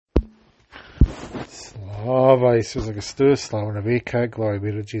Slava Jesus Augustus, Slava Navika, glory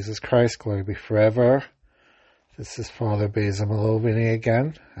be to Jesus Christ, glory be forever. This is Father Beza Malovini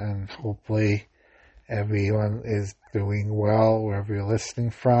again, and hopefully everyone is doing well wherever you're listening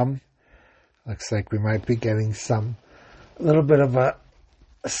from. Looks like we might be getting a little bit of a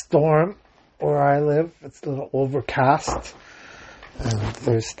storm where I live. It's a little overcast, and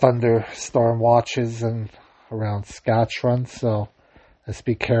there's thunderstorm watches around Saskatchewan, so let's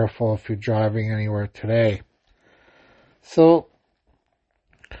be careful if you're driving anywhere today. So,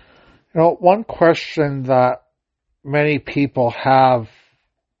 one question that many people have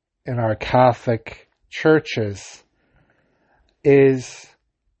in our Catholic churches is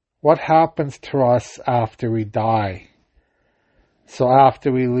what happens to us after we die? So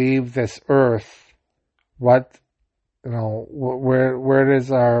after we leave this earth, where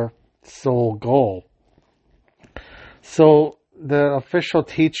does our soul go? So the official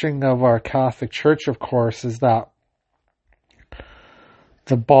teaching of our Catholic Church, of course, is that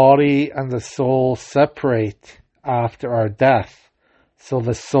the body and the soul separate after our death. So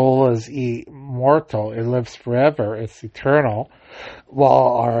the soul is immortal, it lives forever, it's eternal,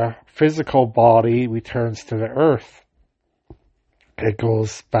 while our physical body returns to the earth. It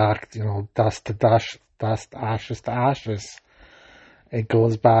goes back, dust to dust, ashes to ashes. It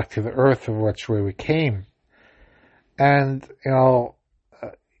goes back to the earth of which way we came. And,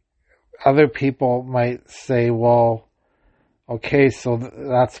 other people might say, well, okay, so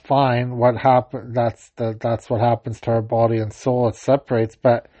that's fine. What happened? That's what happens to our body and soul. It separates,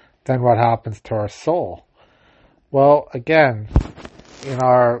 but then what happens to our soul? Well, again, in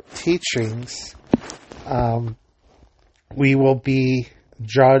our teachings, we will be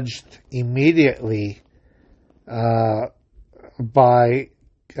judged immediately by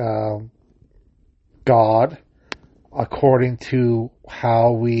God according to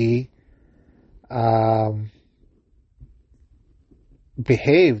how we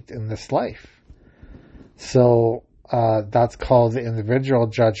behaved in this life. So that's called the individual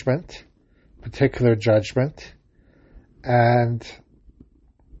judgment, particular judgment, and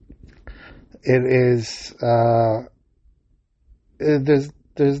it is there's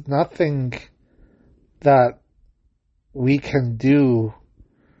nothing that we can do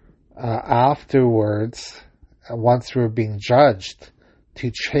afterwards once we're being judged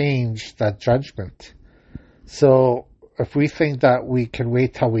to change that judgment. So if we think that we can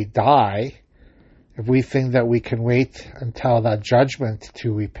wait till we die, if we think that we can wait until that judgment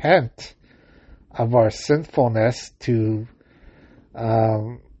to repent of our sinfulness, to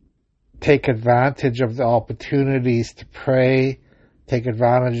take advantage of the opportunities to pray, take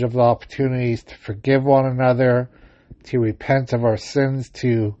advantage of the opportunities to forgive one another, to repent of our sins,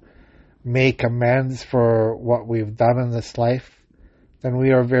 to make amends for what we've done in this life, then we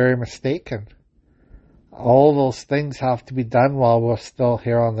are very mistaken. All those things have to be done while we're still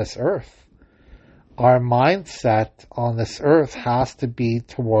here on this earth. Our mindset on this earth has to be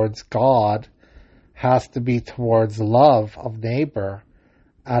towards God, has to be towards love of neighbor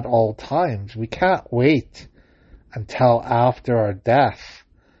at all times. We can't wait until after our death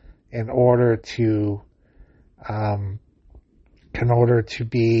in order to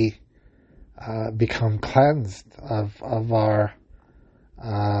become cleansed of our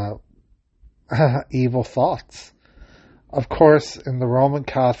evil thoughts. Of course, in the Roman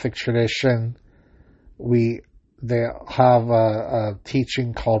Catholic tradition, they have a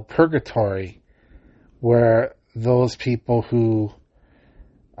teaching called purgatory, where those people who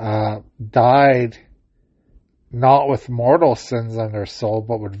died not with mortal sins on their soul,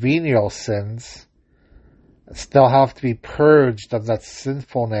 but with venial sins, still have to be purged of that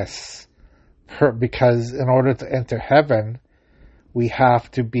sinfulness, because in order to enter heaven, we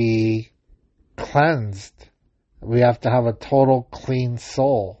have to be cleansed. We have to have a total clean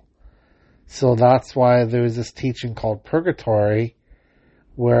soul. So that's why there's this teaching called purgatory,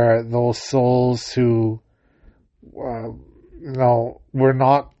 where those souls who were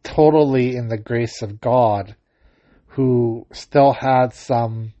not totally in the grace of God, who still had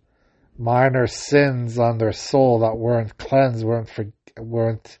some minor sins on their soul that weren't cleansed, weren't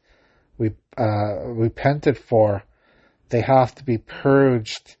repented for, they have to be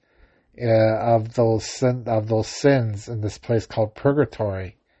purged of those sins in this place called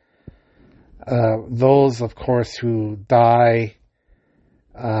purgatory. Those, of course, who die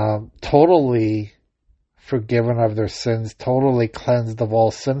totally forgiven of their sins, totally cleansed of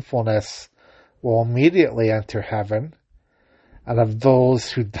all sinfulness, will immediately enter heaven. And of those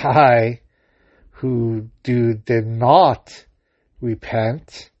who die who did not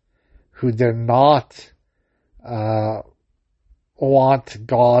repent, who did not want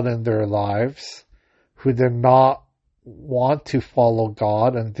God in their lives, who did not want to follow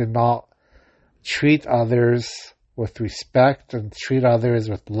God and did not treat others with respect and treat others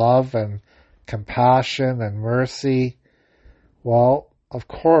with love and compassion and mercy, well, of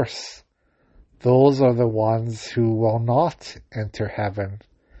course, those are the ones who will not enter heaven.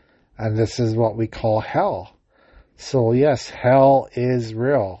 And this is what we call hell. So yes, hell is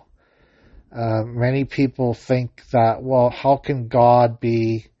real. Many people think that, well, how can God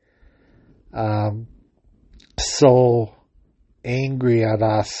be so angry at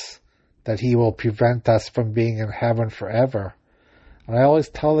us that he will prevent us from being in heaven forever? And I always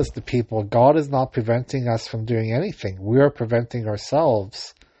tell this to people, God is not preventing us from doing anything. We are preventing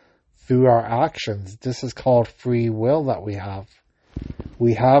ourselves through our actions. This is called free will that we have.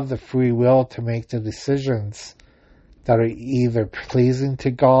 We have the free will to make the decisions that are either pleasing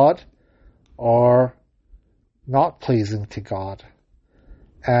to God or not pleasing to God.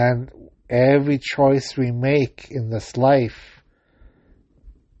 And every choice we make in this life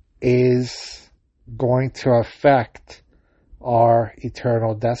is going to affect our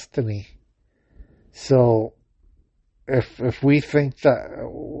eternal destiny. So if we think that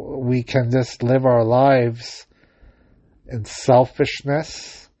we can just live our lives in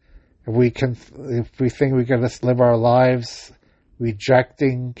selfishness, if we think we can just live our lives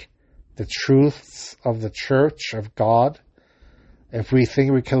rejecting the truths of the church of God, if we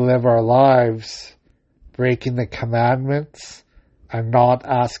think we can live our lives breaking the commandments and not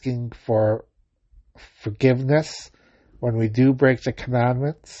asking for forgiveness when we do break the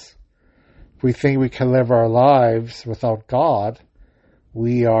commandments, if we think we can live our lives without God,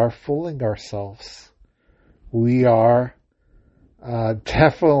 we are fooling ourselves. We are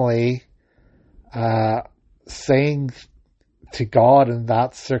definitely saying to God in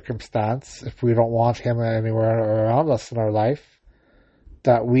that circumstance, if we don't want him anywhere around us in our life,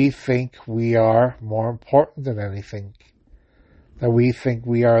 that we think we are more important than anything, that we think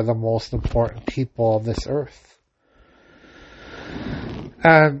we are the most important people of this earth.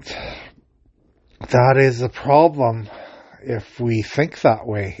 And that is a problem if we think that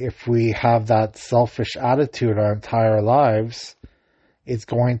way. If we have that selfish attitude our entire lives, it's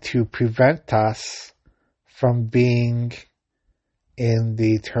going to prevent us from being in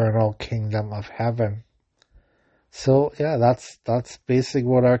the eternal kingdom of heaven. So yeah, that's basically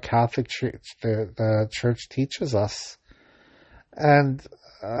what our Catholic Church, the Church teaches us. And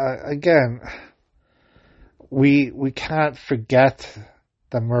again, we can't forget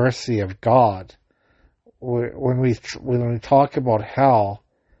the mercy of God. When we talk about hell,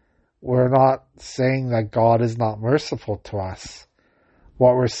 we're not saying that God is not merciful to us.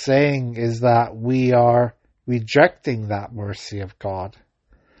 What we're saying is that we are rejecting that mercy of God.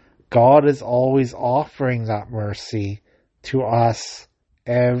 God is always offering that mercy to us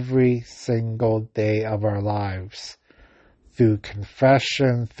every single day of our lives, through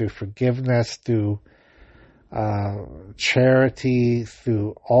confession, through forgiveness, through charity,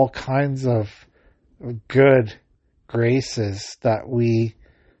 through all kinds of good graces that we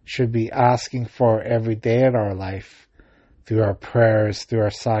should be asking for every day in our life, through our prayers, through our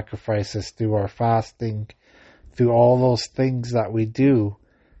sacrifices, through our fasting, through all those things that we do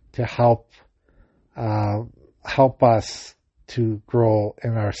to help us to grow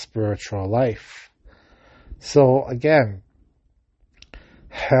in our spiritual life. So again,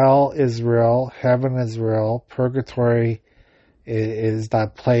 hell is real, heaven is real, purgatory is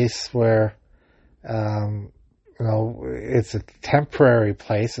that place where it's a temporary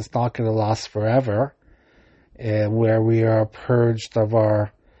place. It's not going to last forever, where we are purged of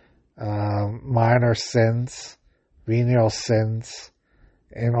our minor sins, venial sins,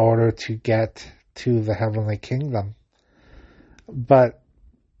 in order to get to the heavenly kingdom. But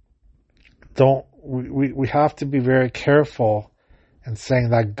we have to be very careful in saying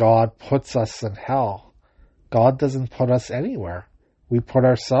that God puts us in hell. God doesn't put us anywhere. We put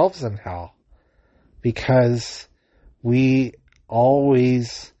ourselves in hell, because we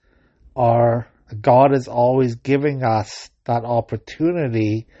always are, God is always giving us that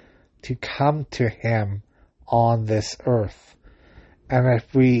opportunity to come to him on this earth. And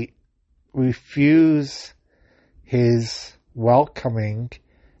if we refuse his welcoming,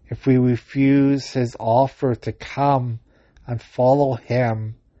 if we refuse his offer to come and follow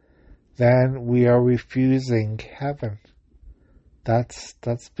him, then we are refusing heaven. That's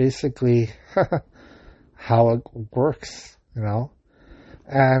basically how it works,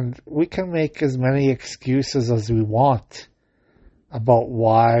 And we can make as many excuses as we want about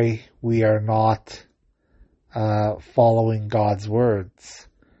why we are not following God's words.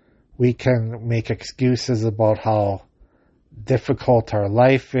 We can make excuses about how difficult our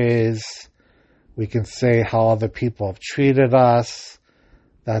life is. We can say how other people have treated us,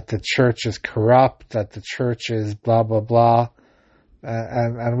 that the church is corrupt, that the church is blah, blah, blah.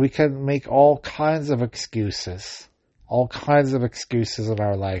 And we can make all kinds of excuses in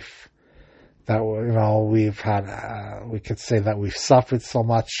our life. That, we've had, we could say that we've suffered so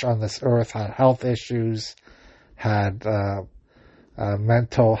much on this earth, had health issues, had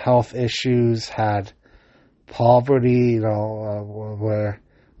mental health issues, had poverty, we're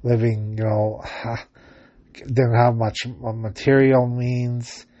living, didn't have much material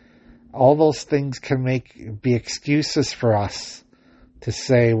means. All those things can be excuses for us to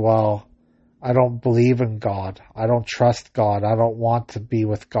say, well, I don't believe in God. I don't trust God. I don't want to be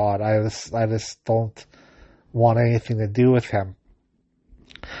with God. I just don't want anything to do with Him.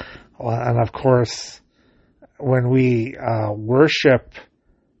 And of course, when we worship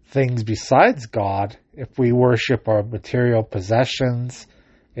things besides God, if we worship our material possessions,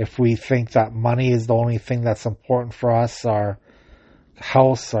 if we think that money is the only thing that's important for us, our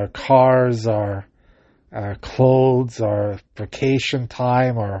house, our cars, our clothes, our vacation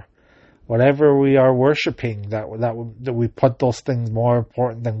time, or whatever we are worshiping, that we put those things more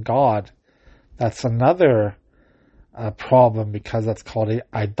important than God, that's another problem, because that's called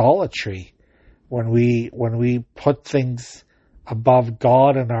idolatry. When we put things above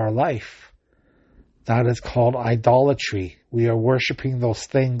God in our life, that is called idolatry. We are worshiping those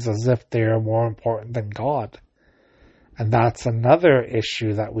things as if they are more important than God. And that's another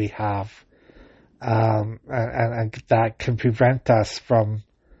issue that we have, and that can prevent us from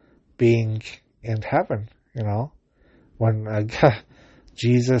being in heaven. When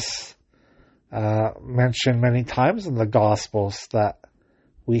Jesus mentioned many times in the Gospels that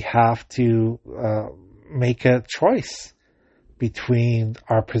we have to make a choice between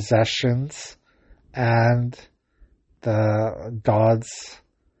our possessions and God's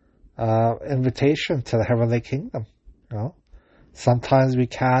invitation to the heavenly kingdom. Sometimes we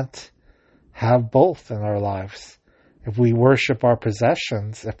can't have both in our lives. If we worship our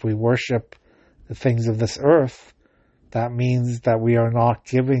possessions, if we worship the things of this earth, that means that we are not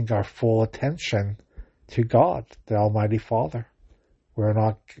giving our full attention to God, the Almighty Father. We're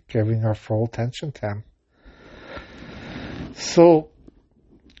not giving our full attention to Him. So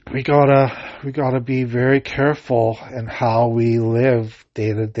we gotta be very careful in how we live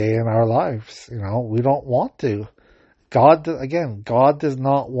day to day in our lives. We don't want to. God does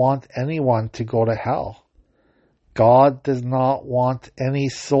not want anyone to go to hell. God does not want any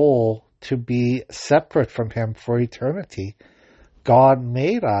soul to be separate from Him for eternity. God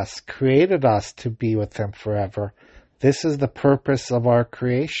made us, created us to be with Him forever. This is the purpose of our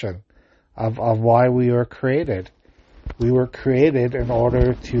creation, of why we were created. We were created in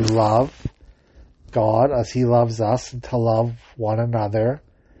order to love God as He loves us, and to love one another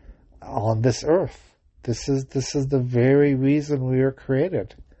on this earth. This is the very reason we were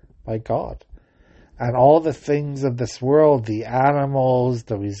created by God. And all the things of this world, the animals,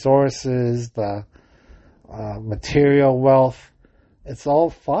 the resources, the material wealth, it's all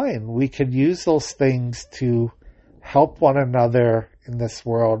fine. We could use those things to help one another in this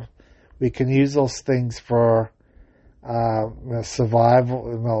world. We can use those things for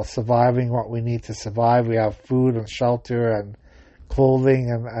survival, surviving what we need to survive. We have food and shelter and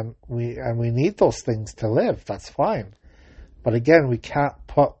clothing, and we need those things to live. That's fine. But again, we can't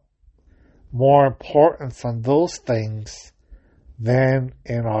put more importance on those things than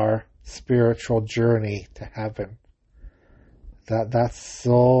in our spiritual journey to heaven. That's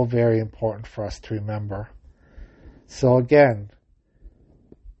so very important for us to remember. So again,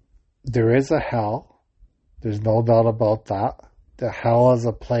 there is a hell. There's no doubt about that. The hell is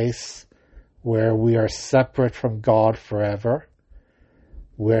a place where we are separate from God forever,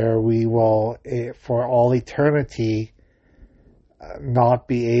 where we will, for all eternity, not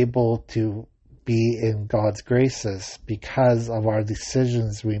be able to be in God's graces because of our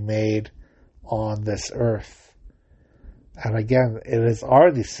decisions we made on this earth. And again, it is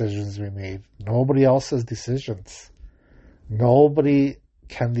our decisions we made, nobody else's decisions. Nobody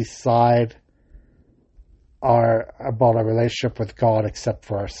can decide about our relationship with God except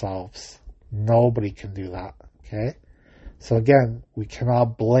for ourselves. Nobody can do that, okay? So again, we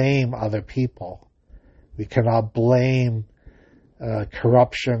cannot blame other people. We cannot blame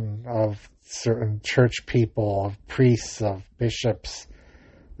corruption of certain church people, of priests, of bishops.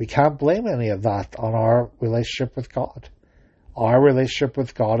 We can't blame any of that on our relationship with God. Our relationship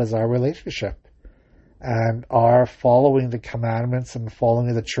with God is our relationship. And our following the commandments and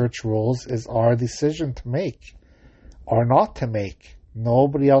following the church rules is our decision to make or not to make.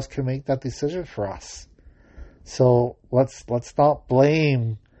 Nobody else can make that decision for us. So let's not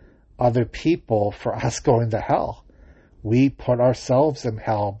blame other people for us going to hell. We put ourselves in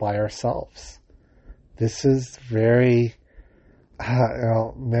hell by ourselves. This is very,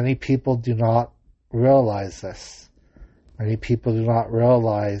 many people do not realize this. Many people do not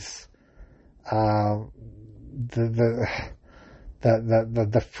realize the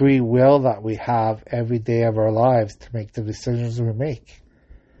free will that we have every day of our lives to make the decisions we make.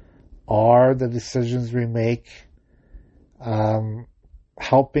 Are the decisions we make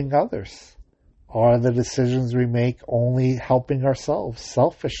helping others? Are the decisions we make only helping ourselves?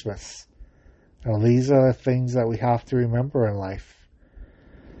 Selfishness. These are the things that we have to remember in life.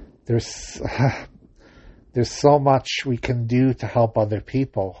 There's so much we can do to help other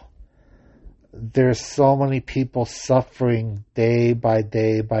people. There's so many people suffering day by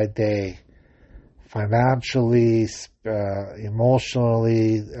day by day, financially,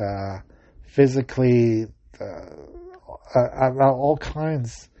 emotionally, physically, all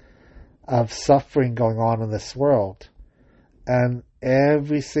kinds of suffering going on in this world. And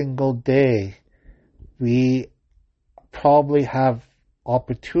every single day, we probably have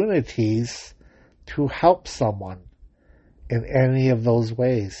opportunities to help someone in any of those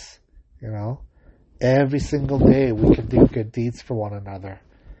ways. Every single day we can do good deeds for one another.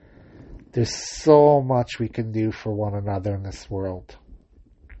 There's so much we can do for one another in this world.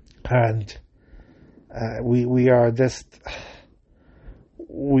 And we are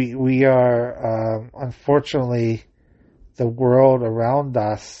unfortunately, the world around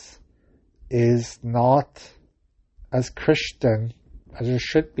us is not as Christian as it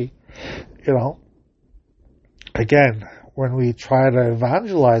should be. Again, when we try to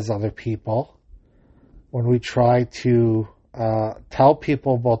evangelize other people, when we try to tell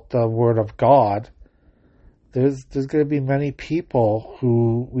people about the Word of God, there's going to be many people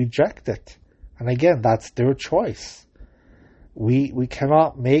who reject it. And again, that's their choice. We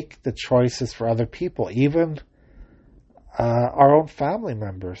cannot make the choices for other people, even our own family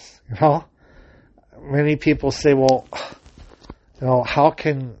members. Many people say, well, how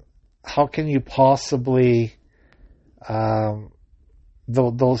can you possibly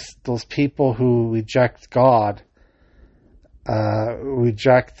those people who reject God,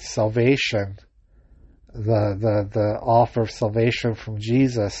 reject salvation, the offer of salvation from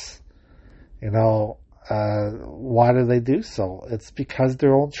Jesus, why do they do so? It's because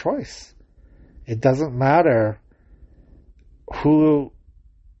their own choice. It doesn't matter who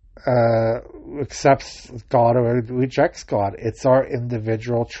accepts God or rejects God. It's our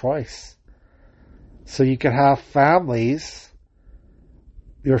individual choice. So you can have families,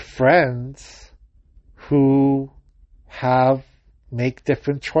 your friends, who make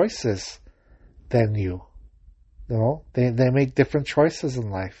different choices than you. They make different choices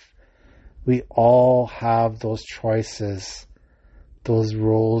in life. We all have those choices, those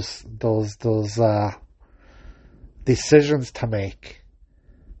rules, those decisions to make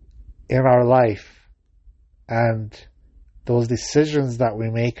in our life. And those decisions that we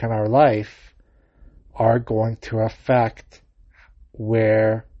make in our life are going to affect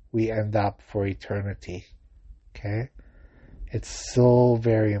where we end up for eternity. Okay? It's so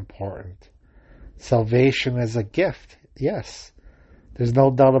very important. Salvation is a gift. Yes. There's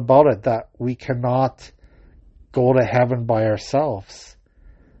no doubt about it that we cannot go to heaven by ourselves.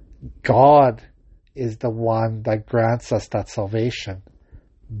 God is the one that grants us that salvation.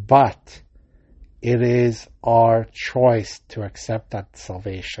 But it is our choice to accept that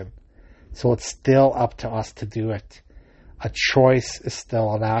salvation. So it's still up to us to do it. A choice is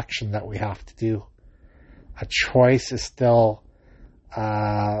still an action that we have to do. A choice is still,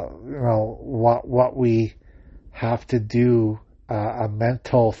 what we have to do, a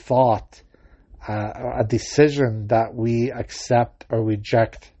mental thought, a decision that we accept or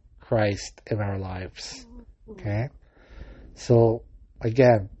reject Christ in our lives. Okay? So,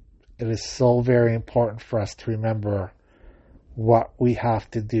 again, it is so very important for us to remember what we have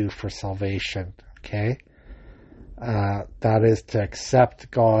to do for salvation. Okay? That is to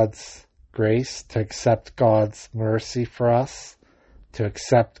accept God's grace, to accept God's mercy for us, to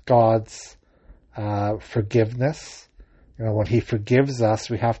accept God's forgiveness. When He forgives us,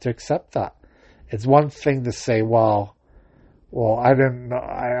 we have to accept that. It's one thing to say, well, I didn't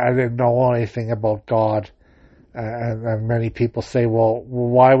know anything about God, and many people say, well,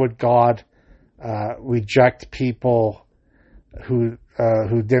 why would God reject people who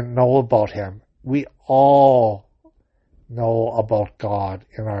didn't know about Him? We all know about God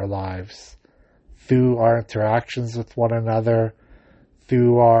in our lives through our interactions with one another,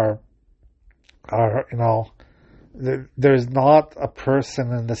 through our there's not a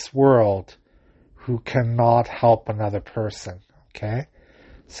person in this world who cannot help another person. Okay?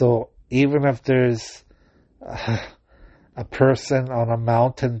 So even if there's a person on a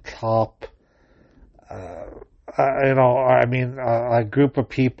mountaintop, a group of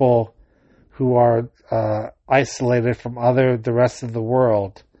people who are isolated from the rest of the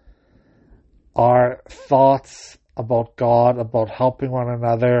world, our thoughts about God, about helping one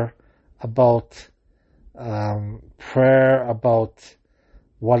another, about prayer, about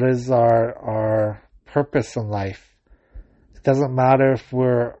what is our purpose in life. It doesn't matter if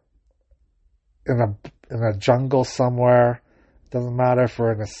we're in a jungle somewhere. It doesn't matter if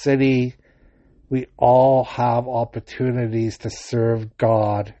we're in a city. We all have opportunities to serve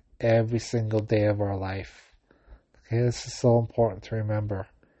God every single day of our life. Okay, this is so important to remember.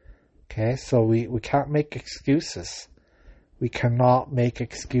 Okay, so we can't make excuses. We cannot make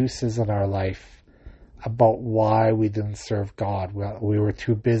excuses in our life about why we didn't serve God. We were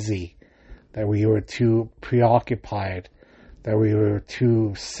too busy, that we were too preoccupied, that we were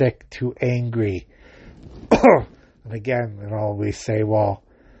too sick, too angry. And again, we say, well,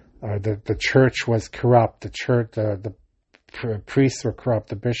 the church was corrupt, the priests were corrupt,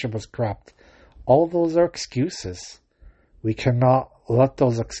 the bishop was corrupt. All those are excuses. We cannot let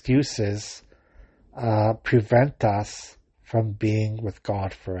those excuses prevent us from being with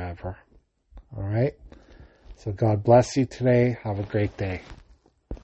God forever. All right? So God bless you today. Have a great day.